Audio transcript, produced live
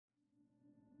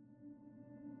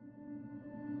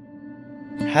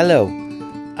Hello,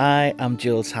 I am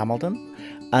Jules Hamilton,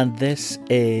 and this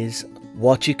is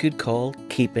what you could call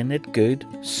Keeping It Good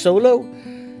solo.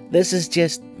 This is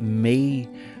just me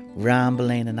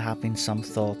rambling and having some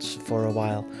thoughts for a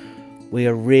while. We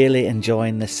are really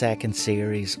enjoying the second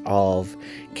series of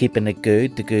Keeping It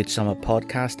Good, the Good Summit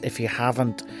podcast. If you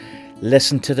haven't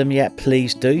listened to them yet,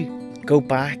 please do go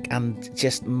back and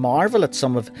just marvel at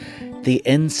some of the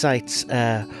insights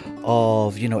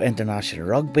of international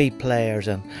rugby players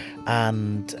and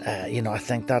I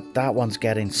think that one's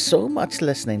getting so much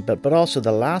listening, but also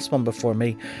the last one before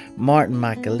me, Martin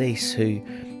McAleese, who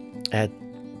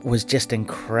was just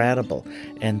incredible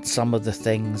in some of the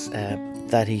things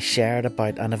that he shared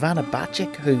about, and Ivana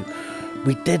Bacik, who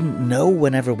we didn't know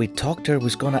whenever we talked to her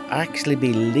was going to actually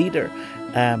be leader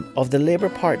of the Labour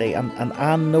Party, and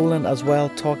Anne Nolan as well,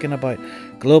 talking about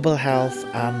global health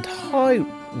and how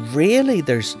really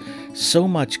there's so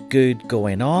much good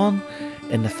going on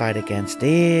in the fight against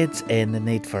AIDS, in the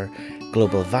need for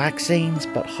global vaccines,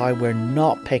 but how we're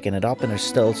not picking it up and there's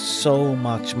still so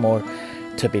much more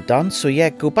to be done. So yeah,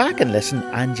 go back and listen,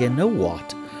 and you know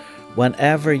what?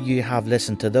 Whenever you have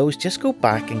listened to those, just go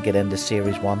back and get into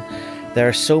series 1. There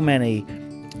are so many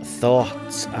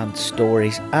thoughts and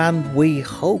stories, and we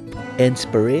hope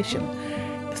inspiration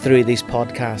through these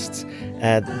podcasts,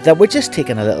 that we're just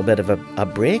taking a little bit of a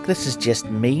break. This is just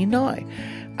me now,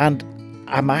 and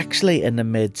I'm actually in the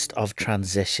midst of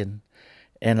transition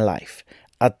in life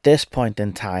at this point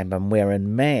in time, and we're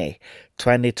in May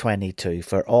 2022.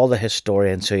 For all the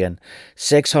historians who in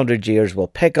 600 years will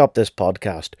pick up this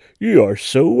podcast, you are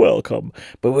so welcome.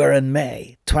 But we're in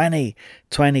May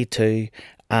 2022,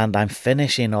 and I'm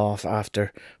finishing off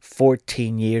after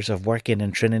 14 years of working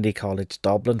in Trinity College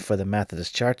Dublin for the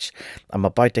Methodist Church. I'm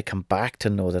about to come back to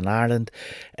Northern Ireland.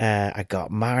 I got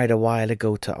married a while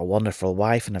ago to a wonderful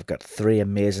wife, and I've got 3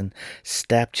 amazing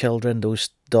stepchildren. Those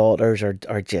daughters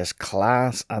are just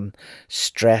class and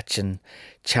stretch and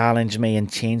challenge me and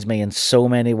change me in so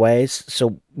many ways.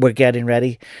 So we're getting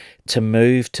ready to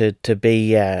move to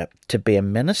be a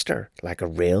minister, like a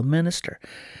real minister.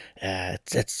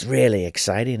 It's really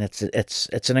exciting.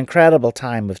 It's an incredible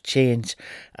time of change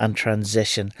and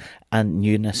transition and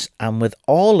newness. And with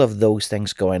all of those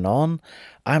things going on,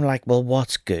 I'm like, well,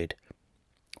 what's good?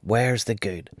 Where's the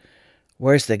good?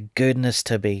 Where's the goodness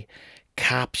to be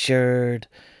captured,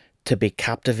 to be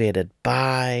captivated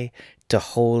by, to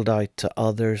hold out to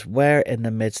others? Where in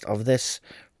the midst of this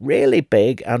really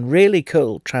big and really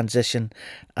cool transition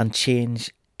and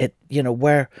change,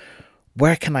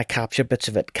 where can I capture bits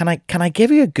of it? Can I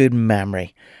give you a good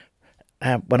memory?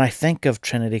 When I think of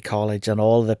Trinity College and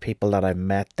all the people that I've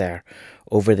met there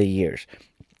over the years,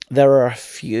 there are a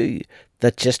few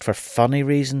that just for funny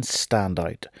reasons stand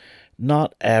out.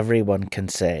 Not everyone can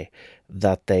say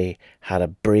that they had a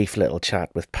brief little chat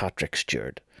with Patrick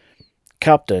Stewart.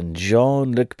 Captain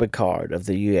Jean-Luc Picard of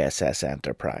the USS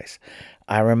Enterprise.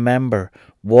 I remember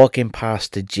walking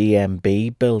past the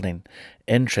GMB building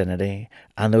in Trinity,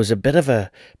 and there was a bit of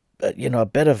a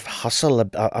bit of hustle,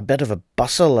 a bit of a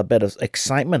bustle, a bit of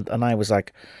excitement, and I was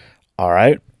like, all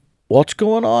right, what's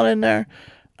going on in there?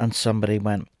 And somebody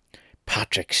went,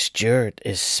 Patrick Stewart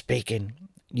is speaking.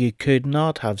 You could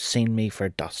not have seen me for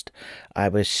dust. I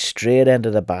was straight into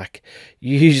the back,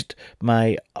 used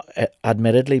my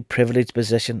admittedly privileged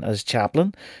position as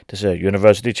chaplain to say,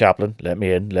 University chaplain, let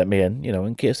me in,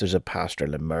 in case there's a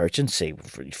pastoral emergency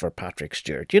for Patrick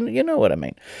Stewart. You know what I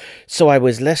mean? So I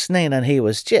was listening, and he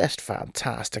was just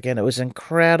fantastic, and it was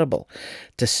incredible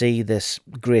to see this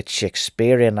great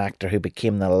Shakespearean actor who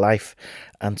became the life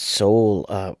and soul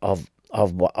of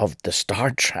the Star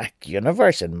Trek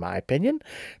universe, in my opinion.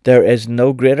 There is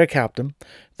no greater captain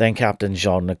than Captain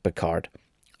Jean-Luc Picard.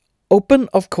 Open,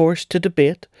 of course, to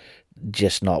debate,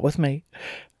 just not with me.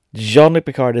 Jean-Luc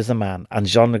Picard is the man, and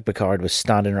Jean-Luc Picard was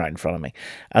standing right in front of me.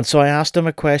 And so I asked him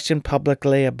a question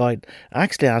publicly about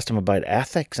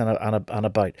ethics and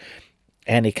about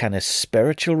any kind of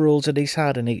spiritual rules that he's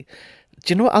had. And do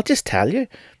you know what? I'll just tell you.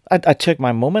 I took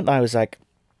my moment. I was like,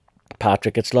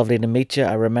 Patrick, it's lovely to meet you.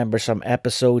 I remember some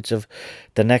episodes of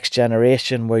The Next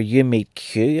Generation where you meet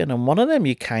Q, and in one of them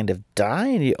you kind of die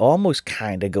and you almost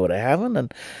kind of go to heaven,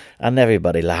 and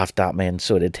everybody laughed at me, and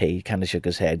so did he. He kind of shook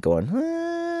his head going,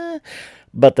 ah.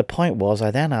 But the point was, I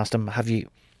then asked him, have you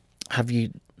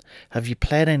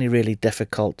played any really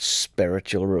difficult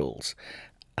spiritual rules?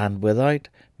 And without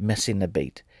missing a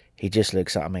beat, he just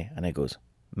looks at me and he goes,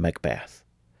 Macbeth.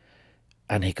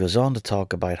 And he goes on to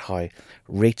talk about how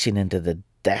reaching into the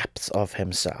depths of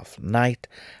himself, night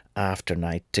after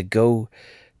night, to go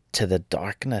to the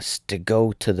darkness, to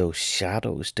go to those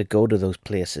shadows, to go to those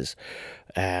places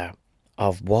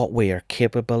of what we are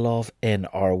capable of in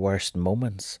our worst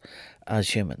moments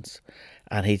as humans.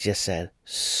 And he just said,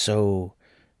 so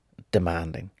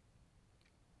demanding.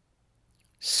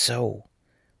 So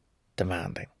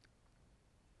demanding.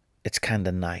 It's kind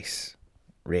of nice,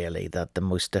 really, that the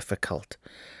most difficult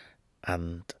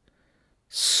and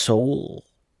soul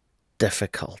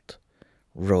difficult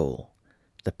role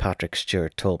that Patrick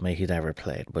Stewart told me he'd ever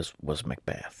played was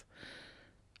Macbeth.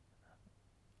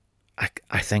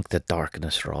 I think that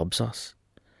darkness robs us.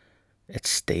 It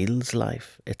steals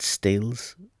life. It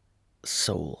steals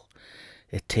soul.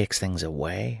 It takes things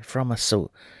away from us. So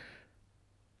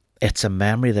it's a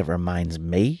memory that reminds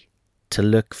me to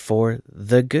look for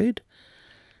the good,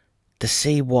 to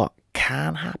see what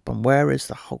can happen. Where is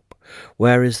the hope?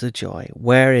 Where is the joy?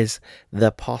 Where is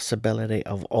the possibility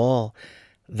of all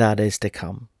that is to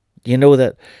come? You know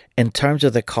that in terms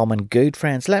of the common good,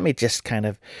 friends, let me just kind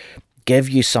of give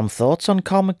you some thoughts on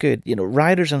common good. You know,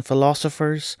 writers and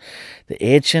philosophers, the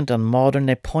ancient and modern,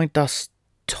 they point us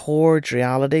towards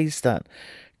realities that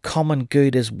common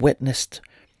good is witnessed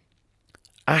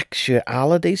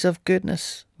actualities of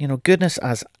goodness. You know, goodness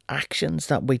as actions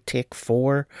that we take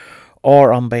for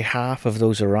or on behalf of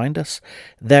those around us.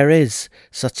 There is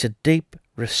such a deep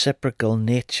reciprocal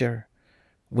nature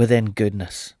within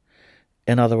goodness.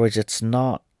 In other words, it's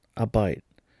not about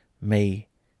me,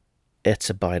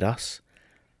 it's about us.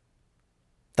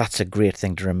 That's a great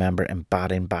thing to remember in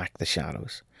batting back the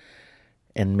shadows,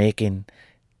 in making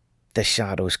the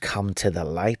shadows come to the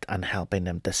light and helping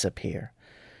them disappear.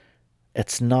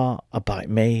 It's not about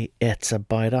me, it's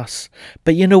about us.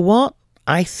 But you know what?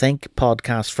 I think,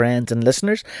 podcast friends and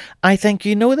listeners, I think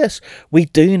you know this. We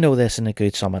do know this in the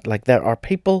Good Summit. Like, there are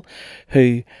people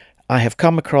who I have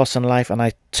come across in life, and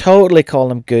I totally call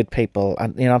them good people.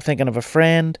 And, you know, I'm thinking of a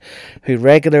friend who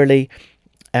regularly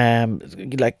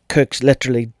cooks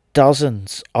literally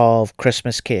dozens of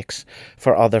Christmas cakes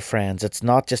for other friends. It's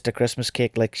not just a Christmas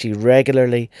cake. Like, she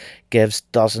regularly gives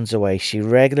dozens away. She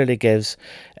regularly gives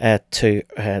to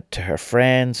her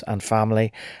friends and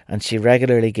family, and she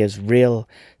regularly gives real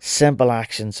simple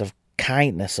actions of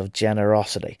kindness, of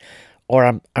generosity. Or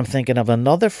I'm thinking of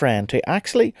another friend who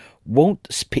actually won't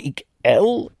speak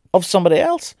ill of somebody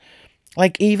else.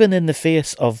 Like, even in the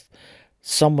face of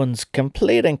someone's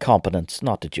complete incompetence.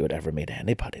 Not that you would ever meet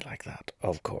anybody like that,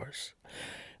 of course.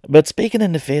 But speaking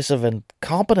in the face of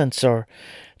incompetence, or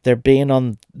they're being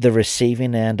on the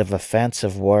receiving end of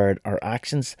offensive word or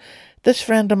actions, this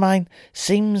friend of mine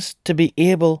seems to be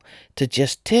able to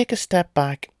just take a step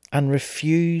back and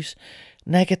refuse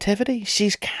negativity.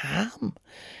 She's calm.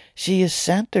 She is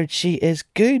centered. She is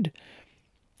good.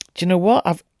 Do you know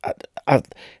what?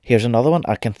 Here's another one.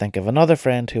 I can think of another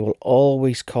friend who will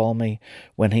always call me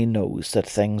when he knows that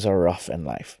things are rough in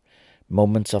life.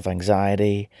 Moments of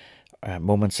anxiety,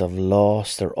 moments of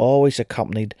loss, they're always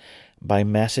accompanied by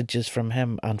messages from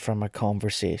him and from a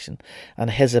conversation. And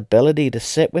his ability to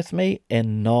sit with me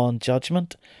in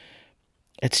non-judgment,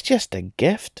 it's just a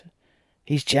gift.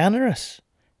 He's generous,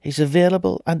 he's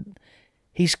available, and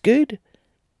he's good.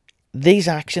 These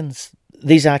actions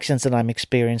that I'm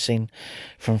experiencing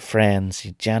from friends,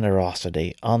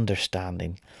 generosity,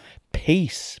 understanding,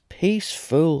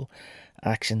 peaceful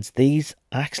actions, these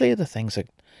actually are the things that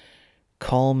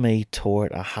call me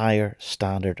toward a higher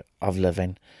standard of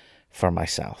living for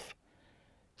myself.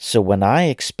 So when I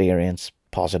experience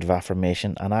positive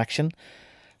affirmation and action,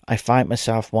 I find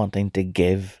myself wanting to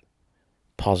give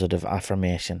positive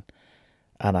affirmation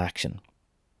and action.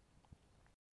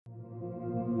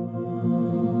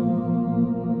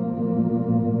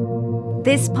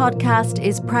 This podcast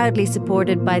is proudly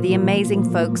supported by the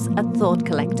amazing folks at Thought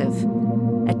Collective,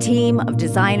 a team of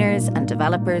designers and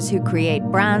developers who create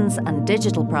brands and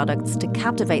digital products to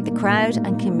captivate the crowd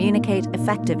and communicate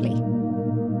effectively.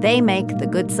 They make the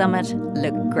Good Summit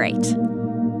look great.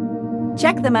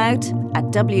 Check them out at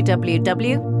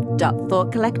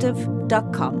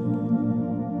www.thoughtcollective.com.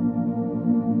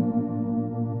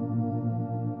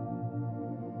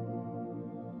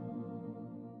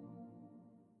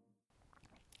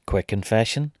 Quick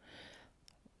confession,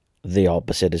 the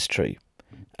opposite is true.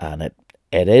 And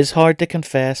it is hard to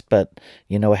confess, but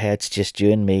you know, it's just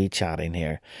you and me chatting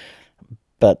here.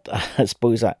 But I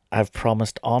suppose I've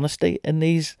promised honesty in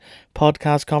these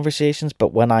podcast conversations,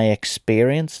 but when I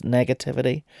experience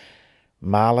negativity,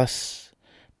 malice,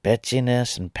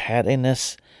 bitchiness and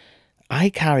pettiness, I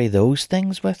carry those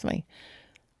things with me.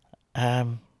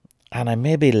 And I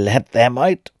maybe let them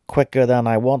out quicker than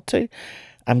I want to.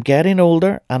 I'm getting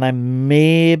older, and I'm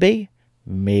maybe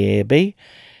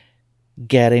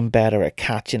getting better at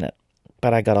catching it.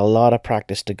 but I got a lot of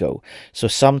practice to go. So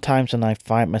sometimes when I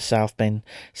find myself being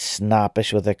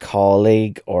snappish with a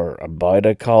colleague or about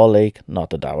a colleague, not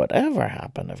that that would ever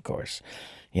happen, of course,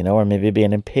 or maybe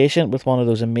being impatient with one of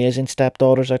those amazing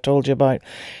stepdaughters I told you about,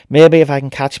 maybe if I can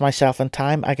catch myself in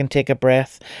time, I can take a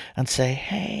breath and say,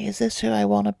 hey, is this who I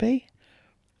want to be?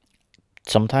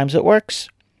 Sometimes it works.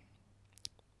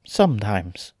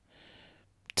 Sometimes.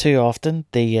 Too often,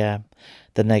 the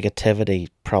negativity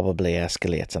probably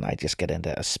escalates and I just get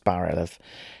into a spiral of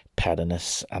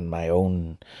pettiness and my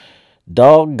own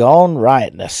doggone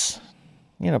rightness.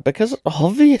 Because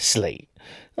obviously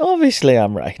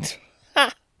I'm right.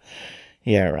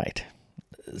 Yeah, right.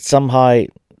 Somehow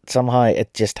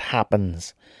it just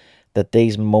happens that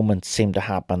these moments seem to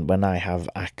happen when I have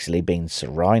actually been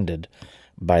surrounded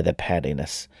by the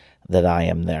pettiness that I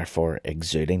am therefore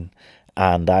exuding.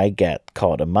 And I get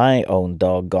caught in my own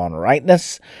doggone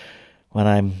rightness when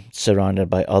I'm surrounded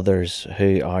by others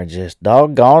who are just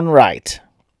doggone right.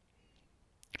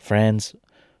 Friends,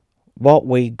 what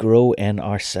we grow in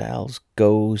ourselves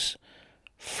goes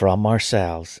from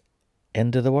ourselves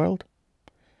into the world.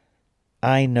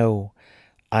 I know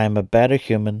I am a better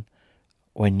human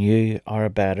when you are a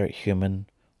better human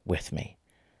with me.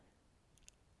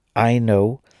 I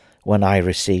know when I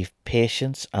receive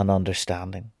patience and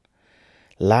understanding,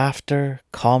 laughter,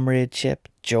 comradeship,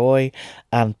 joy,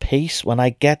 and peace, when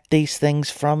I get these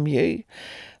things from you,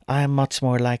 I am much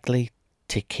more likely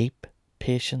to keep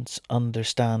patience,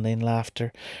 understanding,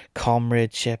 laughter,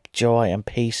 comradeship, joy, and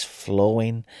peace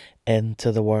flowing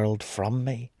into the world from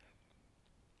me.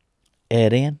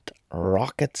 It ain't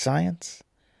rocket science,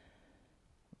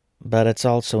 but it's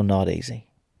also not easy.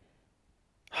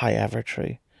 However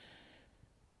true.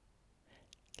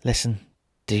 Listen,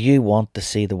 do you want to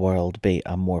see the world be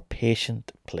a more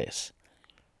patient place?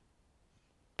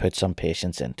 Put some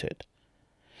patience into it.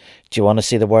 Do you want to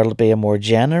see the world be a more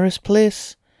generous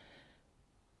place?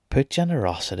 Put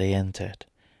generosity into it.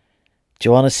 Do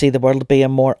you want to see the world be a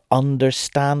more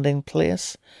understanding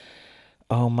place?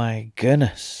 Oh my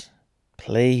goodness.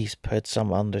 Please put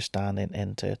some understanding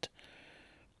into it.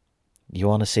 You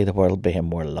want to see the world be a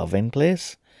more loving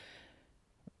place?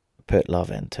 Put love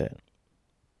into it.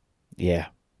 Yeah.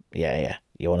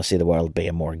 You want to see the world be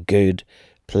a more good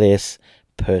place?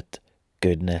 Put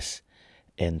goodness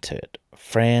into it.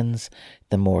 Friends,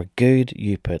 the more good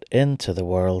you put into the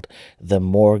world, the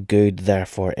more good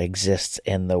therefore exists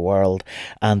in the world,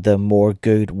 and the more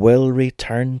good will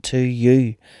return to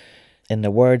you. In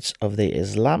the words of the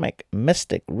Islamic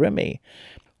mystic Rumi,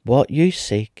 what you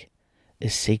seek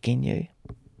is seeking you.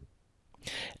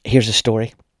 Here's a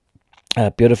story.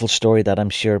 A beautiful story that I'm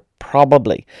sure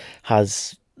probably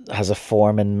has a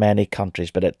form in many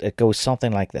countries, but it goes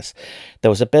something like this.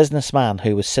 There was a businessman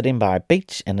who was sitting by a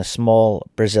beach in a small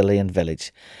Brazilian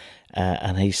village,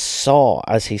 and he saw,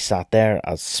 as he sat there,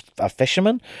 as a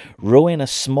fisherman rowing a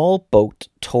small boat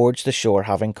towards the shore,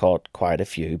 having caught quite a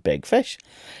few big fish.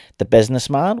 The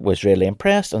businessman was really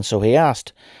impressed, and so he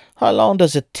asked, "How long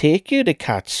does it take you to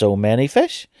catch so many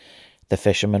fish?" The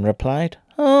fisherman replied,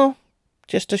 "Oh,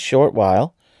 just a short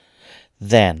while."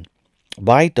 "Then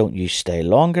why don't you stay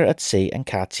longer at sea and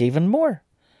catch even more?"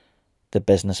 The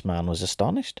businessman was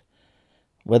astonished.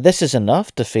 "Well, this is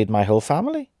enough to feed my whole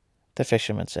family," the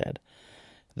fisherman said.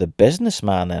 The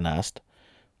businessman then asked,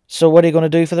 "So what are you going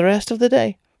to do for the rest of the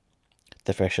day?"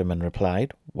 The fisherman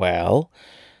replied, "Well,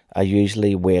 I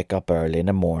usually wake up early in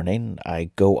the morning,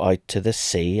 I go out to the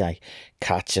sea, I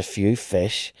catch a few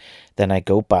fish, then I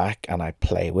go back and I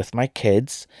play with my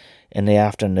kids. In the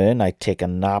afternoon, I take a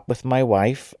nap with my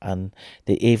wife, and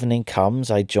the evening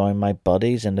comes, I join my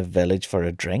buddies in the village for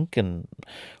a drink, and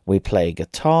we play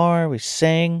guitar, we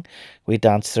sing, we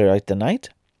dance throughout the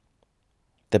night."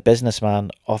 The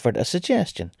businessman offered a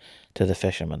suggestion to the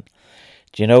fisherman.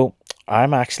 "Do you know,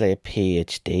 I'm actually a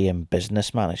PhD in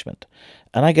business management,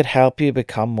 and I could help you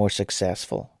become more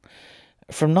successful.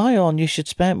 From now on, you should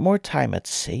spend more time at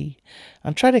sea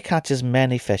and try to catch as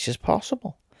many fish as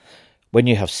possible. When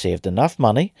you have saved enough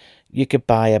money, you could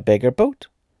buy a bigger boat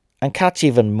and catch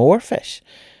even more fish.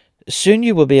 Soon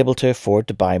you will be able to afford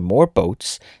to buy more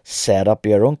boats, set up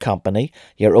your own company,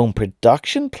 your own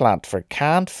production plant for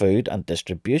canned food and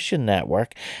distribution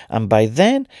network, and by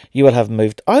then you will have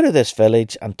moved out of this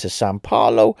village and to Sao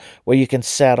Paulo, where you can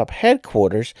set up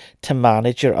headquarters to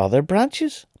manage your other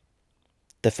branches."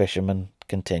 The fisherman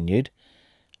continued,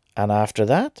 "And after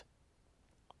that?"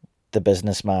 The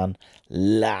businessman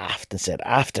laughed and said,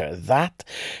 "After that,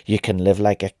 you can live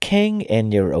like a king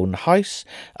in your own house,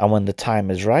 and when the time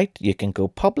is right, you can go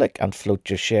public and float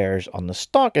your shares on the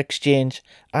stock exchange,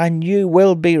 and you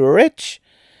will be rich."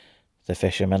 The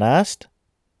fisherman asked,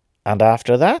 And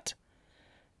after that?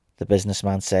 The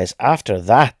businessman says, after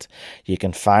that, you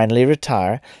can finally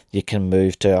retire. You can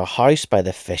move to a house by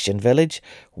the fishing village,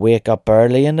 wake up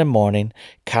early in the morning,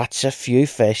 catch a few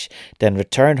fish, then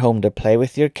return home to play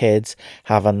with your kids,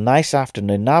 have a nice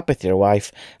afternoon nap with your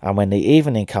wife, and when the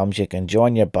evening comes, you can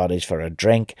join your buddies for a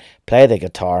drink, play the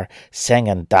guitar, sing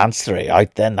and dance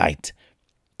throughout the night.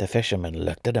 The fisherman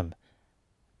looked at him.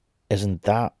 Isn't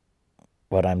that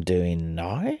what I'm doing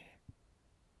now?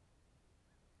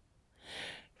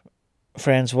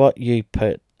 Friends, what you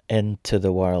put into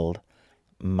the world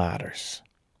matters.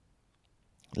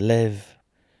 Live.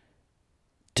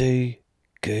 Do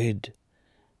good.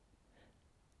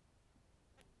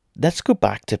 Let's go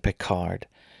back to Picard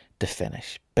to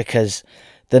finish, because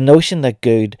the notion that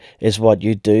good is what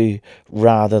you do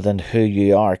rather than who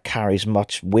you are carries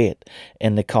much weight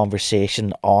in the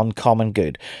conversation on common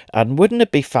good. And wouldn't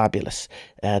it be fabulous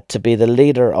to be the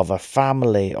leader of a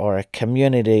family or a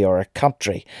community or a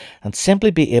country and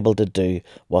simply be able to do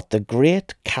what the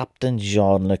great Captain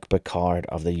Jean-Luc Picard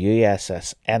of the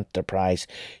USS Enterprise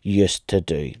used to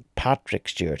do, Patrick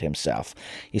Stewart himself.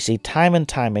 You see, time and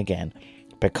time again,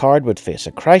 Picard would face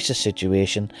a crisis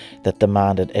situation that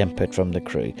demanded input from the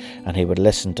crew, and he would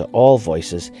listen to all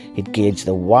voices. He'd gauge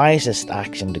the wisest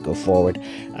action to go forward,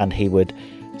 and he would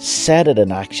set it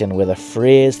in action with a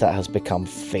phrase that has become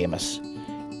famous.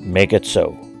 Make it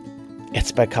so.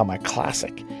 It's become a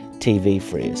classic TV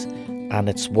phrase, and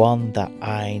it's one that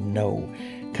I know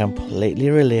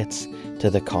completely relates to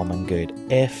the common good.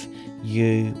 If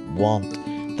you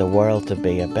want the world to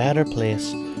be a better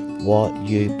place, what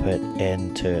you put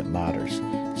into it matters.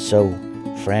 So,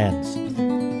 friends,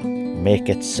 make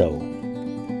it so.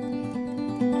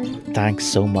 Thanks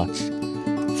so much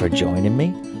for joining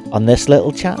me on this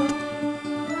little chat.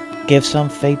 Give some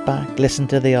feedback, listen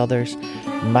to the others.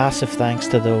 Massive thanks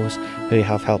to those who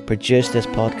have helped produce this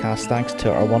podcast. Thanks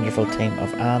to our wonderful team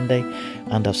of Andy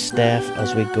and of Steph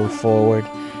as we go forward.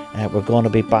 We're going to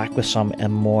be back with some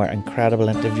more incredible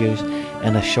interviews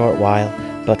in a short while.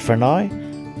 But for now,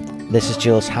 this is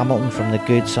Jules Hamilton from the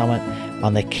Good Summit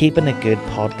on the Keeping It Good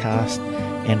podcast,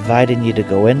 inviting you to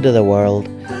go into the world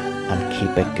and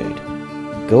keep it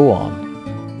good. Go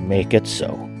on, make it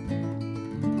so.